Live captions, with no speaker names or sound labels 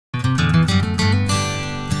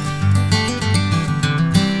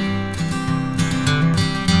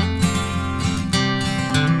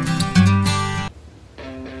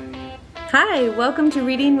Hi, welcome to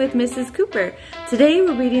Reading with Mrs. Cooper. Today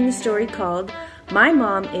we're reading the story called My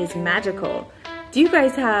Mom is Magical. Do you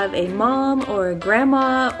guys have a mom or a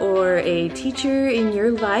grandma or a teacher in your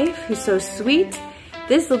life who's so sweet?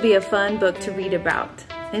 This will be a fun book to read about.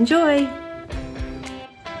 Enjoy!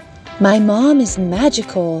 My Mom is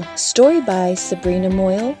Magical, story by Sabrina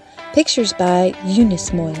Moyle, pictures by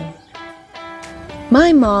Eunice Moyle.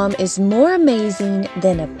 My mom is more amazing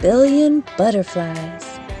than a billion butterflies,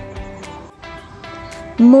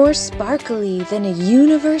 more sparkly than a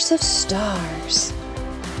universe of stars,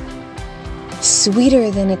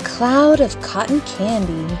 sweeter than a cloud of cotton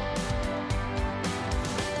candy,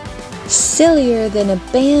 sillier than a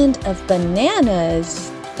band of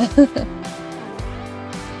bananas,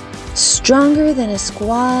 stronger than a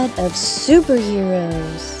squad of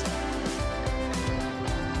superheroes,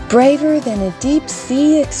 braver than a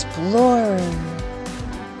deep-sea explorer,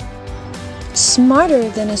 smarter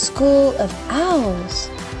than a school of owls,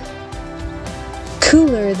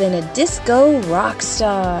 cooler than a disco rock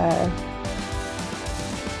star,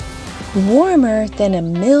 warmer than a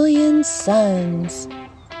million suns,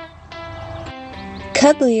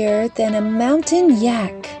 cuddlier than a mountain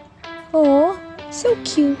yak. Aw, so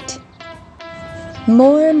cute.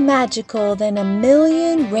 More magical than a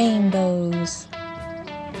million rainbows.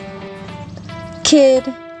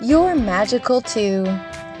 Kid, you're magical too.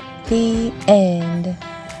 The end.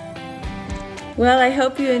 Well, I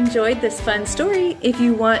hope you enjoyed this fun story. If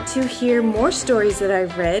you want to hear more stories that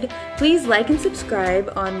I've read, please like and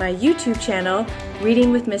subscribe on my YouTube channel,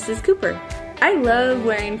 Reading with Mrs. Cooper. I love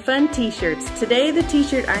wearing fun t-shirts. Today the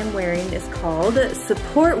t-shirt I'm wearing is called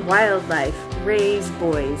Support Wildlife, Raise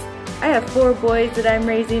Boys. I have 4 boys that I'm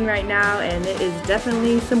raising right now, and it is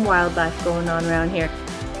definitely some wildlife going on around here.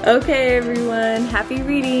 Okay everyone, happy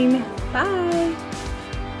reading. Bye.